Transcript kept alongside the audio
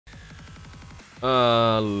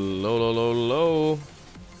Hello,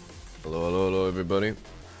 hello, everybody.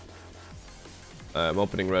 I'm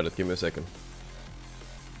opening Reddit. Give me a second.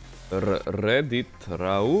 Reddit,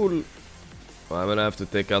 Raul. Well, I'm gonna have to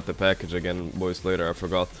take out the package again, boys. Later, I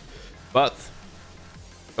forgot. But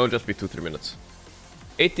it'll just be 2-3 minutes.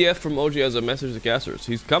 ATF from OG has a message to casters.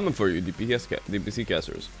 He's coming for you, DPC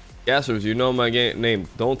casters. Casters, you know my name.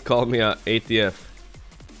 Don't call me a ATF.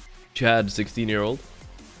 Chad, 16-year-old.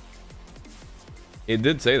 It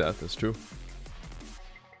did say that. That's true.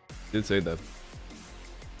 It did say that.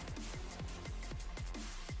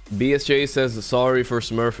 BSJ says sorry for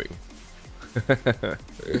smurfing.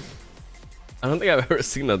 I don't think I've ever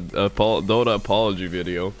seen a Dota apology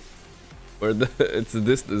video where it's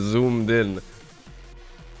this zoomed in,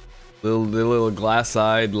 little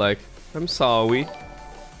glass-eyed, like, I'm sorry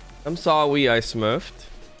I smurfed.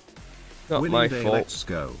 Not my fault. Let's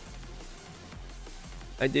go.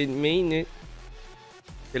 I didn't mean it.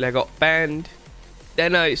 Till I got banned.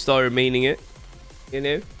 Then I started meaning it. You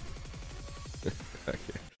know? Okay.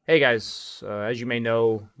 Hey guys, as you may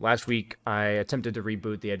know, last week I attempted to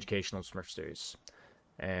reboot the educational Smurf series.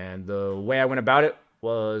 And the way I went about it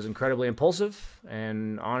was incredibly impulsive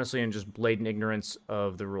and honestly in just blatant ignorance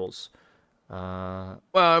of the rules. To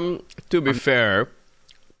be fair,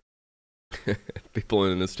 people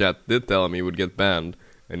in this chat did tell him he would get banned.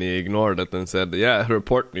 And he ignored it and said, yeah,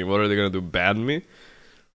 report me. What are they going to do, ban me?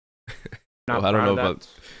 Well, I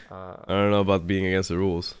don't know about being against the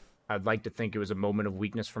rules. I'd like to think it was a moment of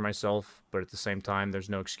weakness for myself, but at the same time, there's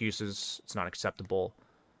no excuses. It's not acceptable.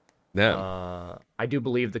 Damn. I do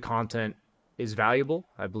believe the content is valuable.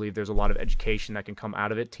 I believe there's a lot of education that can come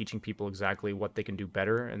out of it, teaching people exactly what they can do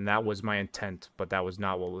better, and that was my intent, but that was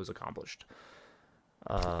not what was accomplished.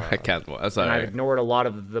 I can't. That's all right. I ignored a lot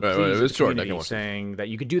of the pleas of the community saying that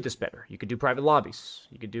you could do this better. You could do private lobbies.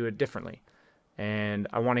 You could do it differently. And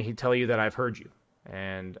I want to tell you that I've heard you,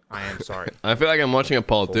 and I am sorry. I feel like I'm watching a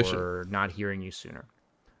politician. For not hearing you sooner.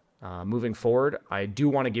 Moving forward, I do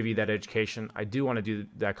want to give you that education. I do want to do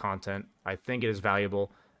that content. I think it is valuable,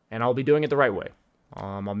 and I'll be doing it the right way.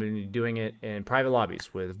 I'll be doing it in private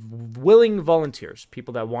lobbies with willing volunteers,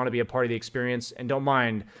 people that want to be a part of the experience and don't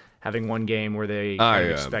mind having one game where they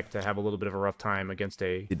expect to have a little bit of a rough time against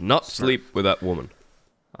a... Did not sleep with that woman.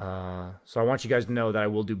 So I want you guys to know that I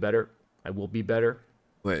will do better. I will be better.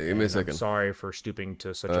 Wait, give me a second. I'm sorry for stooping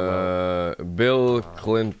to such a low... Bill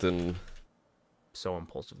Clinton... So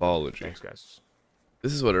impulsive. Apology. Thanks, guys.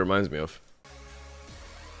 This is what it reminds me of.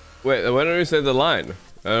 Wait, when did you say the line?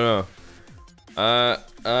 I don't know.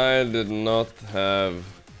 I did not have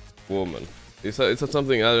woman. It's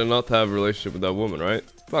something I did not have a relationship with that woman, right?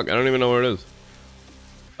 Fuck, I don't even know where it is.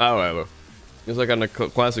 Oh, whatever. It's like on a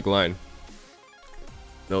classic line.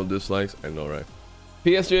 No dislikes, I know, right?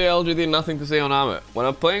 BSJ LGD, nothing to say on Amit. When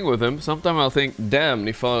I'm playing with him, sometimes I'll think, damn,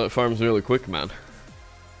 he farms really quick, man.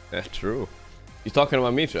 Yeah, true. He's talking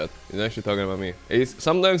about me, chat. He's actually talking about me.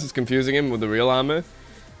 Sometimes it's confusing him with the real Amit,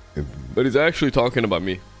 but he's actually talking about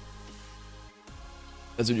me.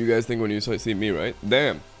 That's what you guys think when you see me, right?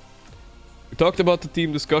 Damn. We talked about the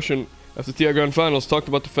team discussion after TI Grand Finals, talked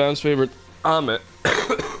about the fans' favorite Amit.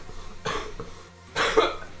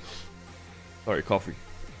 Sorry, coffee.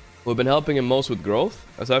 We've been helping him most with growth,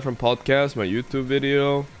 aside from podcasts, my YouTube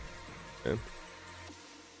video. Okay.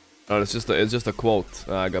 Oh, it's just a quote.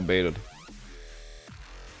 I got baited.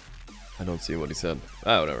 I don't see what he said.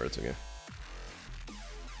 Whatever, it's okay.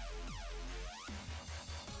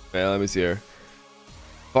 Yeah, let me see here.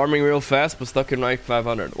 Farming real fast, but stuck in rank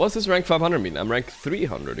 500. What's this rank 500 mean? I'm rank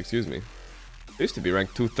 300, excuse me. I used to be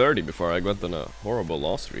rank 230 before I went on a horrible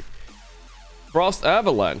loss streak. Frost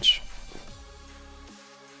Avalanche.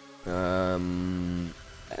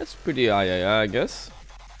 That's pretty I guess.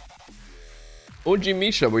 OG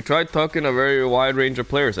Misha, we tried talking a very wide range of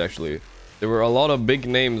players actually. There were a lot of big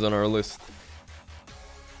names on our list.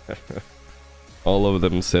 All of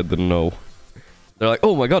them said no. They're like,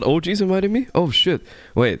 oh my god, OG's invited me? Oh shit.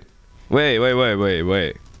 Wait.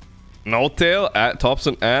 No Tail,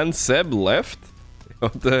 Thompson and Seb left?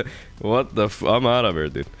 What the I'm out of here,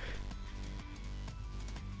 dude.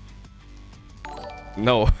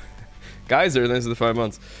 No. Geyser, thanks for the 5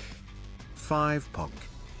 months. 5 punk.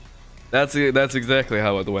 That's exactly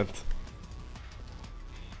how it went.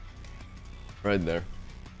 Right there.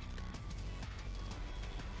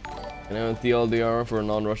 Can I have TLDR for a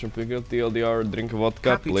non-Russian pickle? TLDR, drink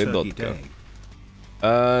vodka, play Dota.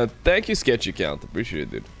 Thank you, Sketchy Account. Appreciate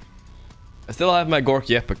it, dude. I still have my Gorgc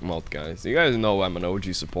epic emote, guys. You guys know I'm an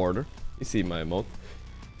OG supporter. You see my emote.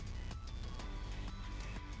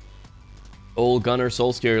 Old Gunner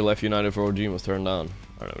Soulscare left United for OG was turned on.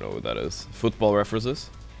 I don't know what that is. Football references.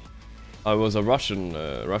 I was a Russian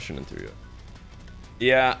interview.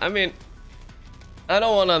 Yeah, I mean, I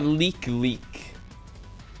don't want to leak.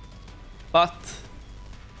 But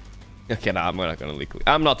okay, nah, I'm not gonna leak.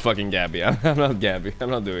 I'm not fucking Gabby. I'm not Gabby. I'm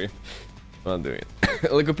not doing it.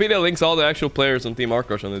 Wikipedia links all the actual players on Team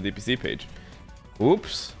Arcrush on the DPC page.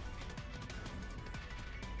 Oops.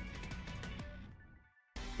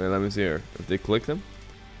 Wait, let me see here. If they click them.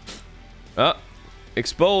 Ah,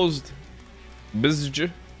 exposed. BSJ,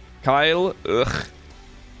 Kyle,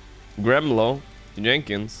 Gremlo,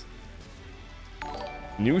 Jenkins,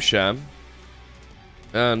 Newsham,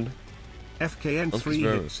 and FKN 3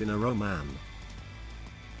 hits in a row, man.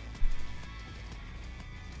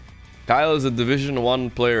 Kyle is a Division 1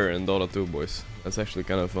 player in Dota 2, boys. That's actually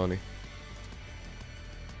kind of funny.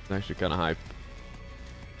 It's actually kind of hype.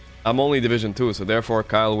 I'm only Division 2, so therefore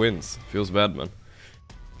Kyle wins. Feels bad, man.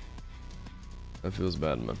 That feels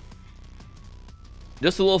bad, man.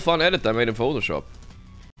 Just a little fun edit I made in Photoshop.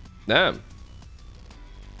 Damn.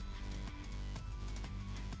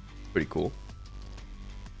 Pretty cool.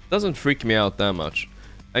 Doesn't freak me out that much.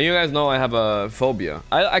 And you guys know I have a phobia.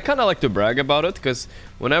 I kind of like to brag about it, because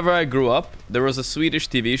whenever I grew up, there was a Swedish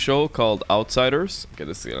TV show called Outsiders. Okay,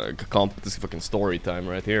 this is fucking story time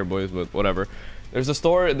right here, boys, but whatever. There's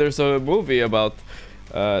a movie about...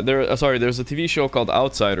 there's a TV show called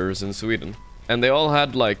Outsiders in Sweden. And they all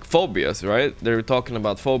had, like, phobias, right? They were talking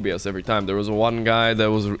about phobias every time. There was one guy that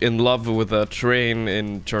was in love with a train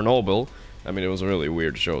in Chernobyl. I mean, it was a really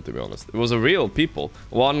weird show, to be honest. It was a real people.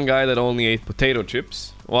 One guy that only ate potato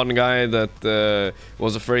chips. One guy that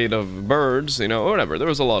was afraid of birds, you know, or whatever. There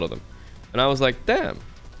was a lot of them. And I was like, damn,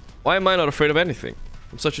 why am I not afraid of anything?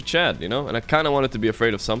 I'm such a Chad, you know? And I kind of wanted to be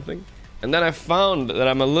afraid of something. And then I found that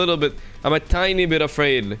I'm a tiny bit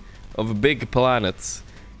afraid of big planets.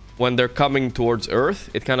 When they're coming towards Earth,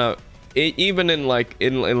 it kind of, even in like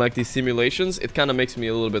these simulations, it kind of makes me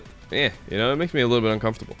a little bit, you know, it makes me a little bit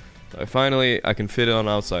uncomfortable. So I can fit it on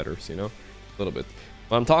Outsiders, you know, a little bit.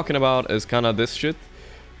 What I'm talking about is kind of this shit.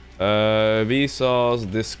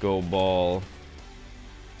 Vsauce, Disco Ball.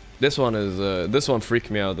 This one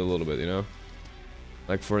freaked me out a little bit, you know.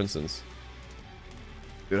 Like for instance,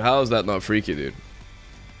 dude, how is that not freaky, dude?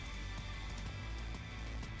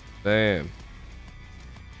 Damn.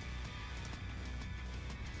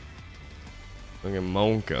 Fucking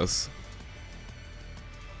Monkas.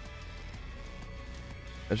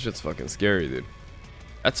 That shit's fucking scary, dude.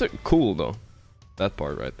 That's cool, though. That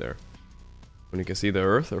part right there. When you can see the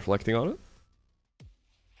Earth reflecting on it.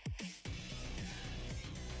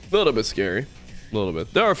 A little bit scary. A little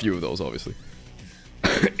bit. There are a few of those, obviously.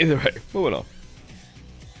 Either way, moving on.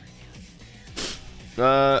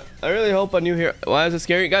 I really hope a new hero... Why is it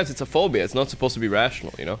scary? Guys, it's a phobia. It's not supposed to be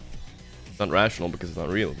rational, you know? It's not rational because it's not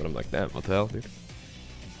real, but I'm like, damn, what the hell, dude?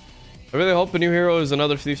 I really hope a new hero is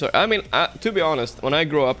another 3-star. I mean, to be honest, when I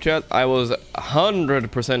grew up, chat, I was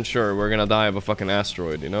 100% sure we're gonna die of a fucking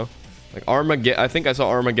asteroid, you know? Like Armageddon, I think I saw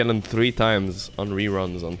Armageddon 3 times on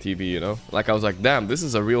reruns on TV, you know? Like I was like, damn, this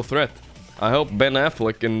is a real threat. I hope Ben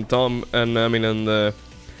Affleck and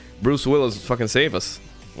Bruce Willis fucking save us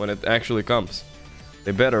when it actually comes.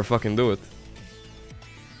 They better fucking do it.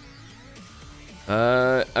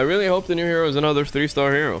 I really hope the new hero is another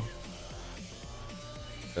 3-star hero.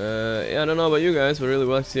 Yeah, I don't know about you guys, but I really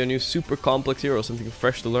would like to see a new super complex hero, something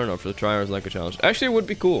fresh to learn of for the tryhards like a challenge. Actually, it would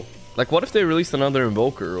be cool. Like, what if they released another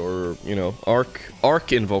Invoker, or, you know,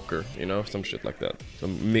 Arc Invoker, you know, some shit like that.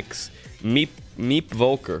 Some mix. Meep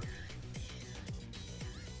Volker.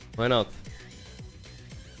 Why not?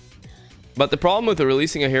 But the problem with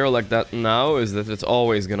releasing a hero like that now is that it's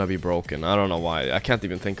always gonna be broken. I don't know why. I can't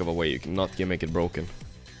even think of a way you can not make it broken.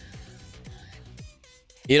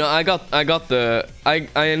 You know, I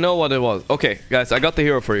know what it was. Okay, guys, I got the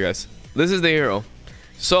hero for you guys. This is the hero.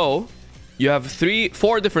 So, you have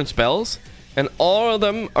 4 different spells, and all of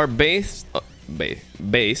them are based,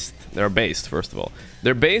 they're based, first of all.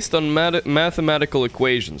 They're based on mathematical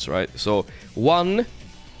equations, right? So, 1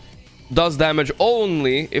 does damage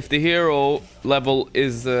only if the hero level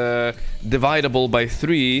is dividable by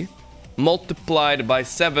 3, multiplied by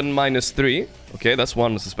 7 minus 3. Okay, that's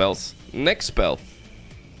one of the spells. Next spell.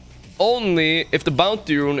 Only if the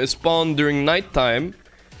bounty rune is spawned during nighttime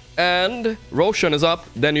and Roshan is up,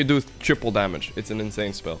 then you do triple damage. It's an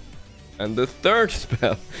insane spell. And the third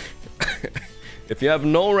spell, if you have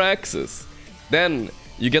no Raxes, then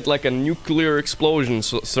you get like a nuclear explosion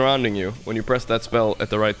surrounding you when you press that spell at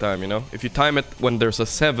the right time, you know? If you time it when there's a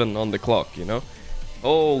 7 on the clock, you know?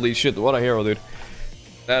 Holy shit, what a hero, dude.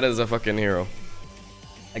 That is a fucking hero.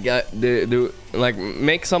 Like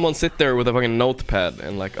make someone sit there with a fucking notepad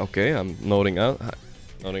and like, okay, I'm noting it.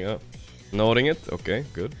 Okay,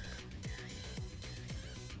 good.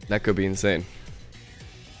 That could be insane.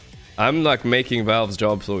 I'm like making Valve's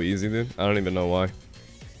job so easy, dude. I don't even know why.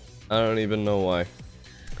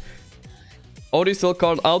 Odie still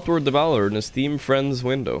called Outward Devourer in the Steam Friends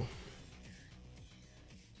window.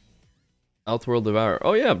 Outworld Devourer.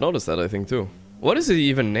 Oh yeah, I've noticed that I think too. What is he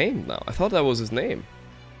even named now? I thought that was his name.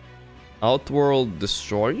 Outworld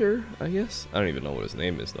Destroyer, I guess? I don't even know what his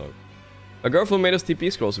name is, dog. A girlfriend made us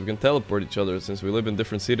TP scrolls so we can teleport each other since we live in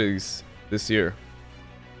different cities this year.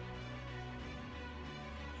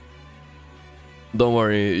 Don't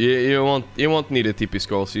worry, you won't need a TP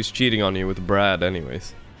scroll. She's cheating on you with Brad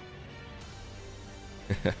anyways.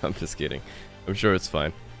 I'm just kidding. I'm sure it's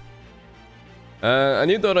fine. A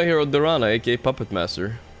new Dota hero, Durana, aka Puppet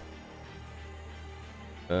Master.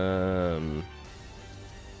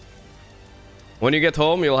 When you get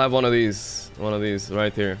home, you'll have one of these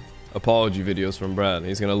right here. Apology videos from Brad.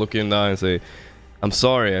 He's gonna look you in the eye and say, "I'm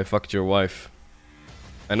sorry, I fucked your wife.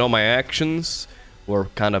 I know my actions were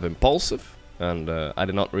kind of impulsive, and I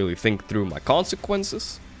did not really think through my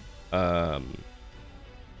consequences. Yeah,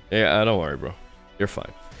 don't worry, bro. You're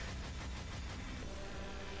fine."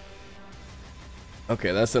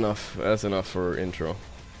 Okay, that's enough. That's enough for intro.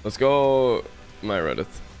 Let's go my Reddit.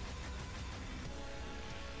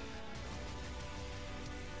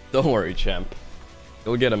 Don't worry, champ.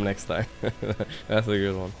 You'll get him next time. That's a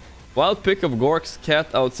good one. Wild pic of Gorgc's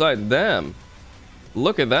cat outside. Damn.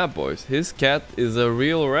 Look at that, boys. His cat is a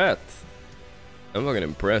real rat. I'm fucking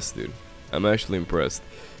impressed, dude. I'm actually impressed.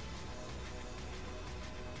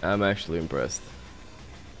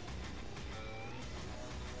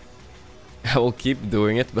 I will keep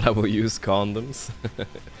doing it, but I will use condoms.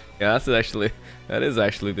 Yeah, that is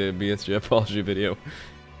actually the BSJ apology video.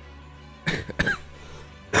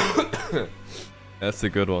 That's a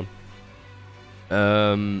good one.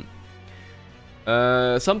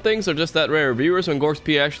 Some things are just that rare. Viewers when Gorgc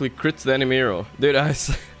P actually crits the enemy hero. Dude, I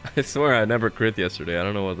swear I never crit yesterday. I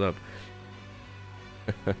don't know what's up.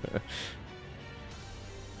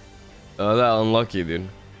 Oh, that unlucky, dude.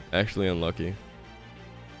 Actually unlucky.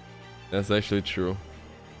 That's actually true.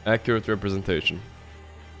 Accurate representation.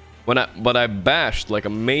 But I bashed like a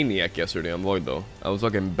maniac yesterday on Void though. I was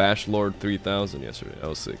fucking Bash Lord 3000 yesterday. I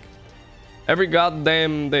was sick. Every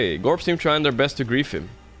goddamn day. Gorgc team trying their best to grief him.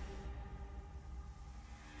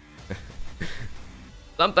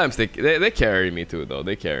 Sometimes they carry me too though.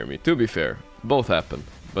 They carry me. To be fair. Both happen.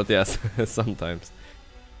 But yes, sometimes.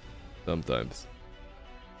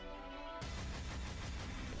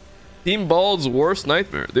 Team Bald's worst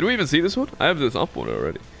nightmare. Did we even see this one? I have this up one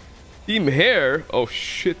already. Team Hair? Oh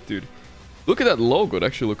shit, dude. Look at that logo. It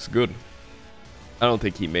actually looks good. I don't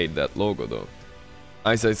think he made that logo though.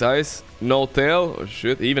 Ice Ice Ice. No tail. Oh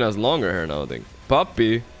shit. He even has longer hair now, I think.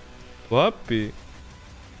 Puppy.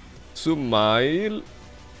 Sumail.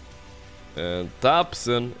 And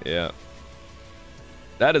Thompson. Yeah.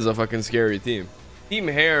 That is a fucking scary team. Team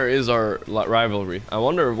Hair is our rivalry. I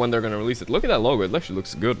wonder when they're gonna release it. Look at that logo. It actually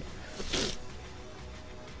looks good.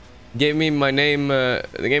 Gave me my name.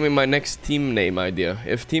 They gave me my next team name idea.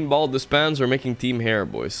 If Team Bald disbands, we're making Team Hair,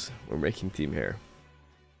 boys. We're making Team Hair.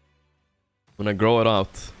 When I grow it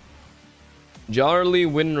out. Jarly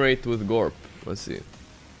win rate with Gorp. Let's see.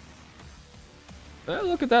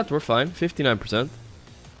 Look at that. We're fine. 59%.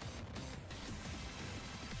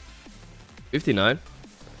 59.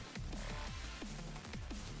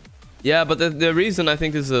 Yeah, but the reason I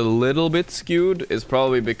think this is a little bit skewed is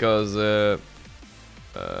probably because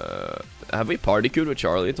have we party queued with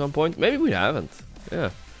Charlie at some point? Maybe we haven't.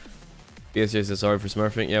 Yeah. BSJ says sorry for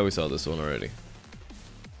smurfing. Yeah, we saw this one already.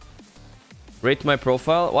 Rate my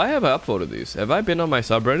profile. Why have I upvoted these? Have I been on my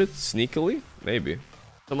subreddit sneakily? Maybe.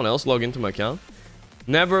 Someone else log into my account?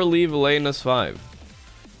 Never leave Elena's 5.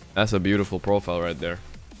 That's a beautiful profile right there.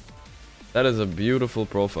 That is a beautiful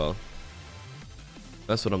profile.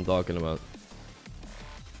 That's what I'm talking about.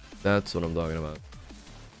 That's what I'm talking about.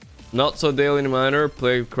 Not so daily miner,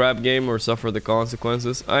 play crap game or suffer the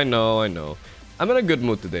consequences. I know. I'm in a good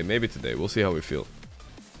mood today. Maybe today. We'll see how we feel.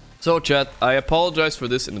 So chat, I apologize for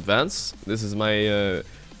this in advance. This is my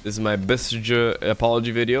BSJ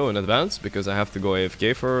apology video in advance because I have to go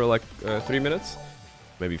AFK for like 3 minutes,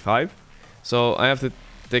 maybe 5. So I have to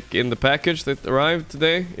take in the package that arrived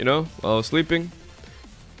today, you know, while I was sleeping.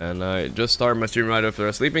 And I just started my stream right after I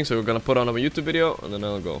was sleeping, so we're gonna put on a YouTube video, and then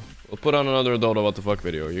I'll go. We'll put on another Dota what the fuck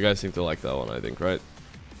video. You guys seem to like that one, I think, right?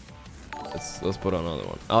 Let's put on another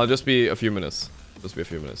one. I'll just be a few minutes.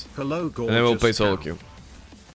 Hello, Gorgc. And then we'll play solo queue.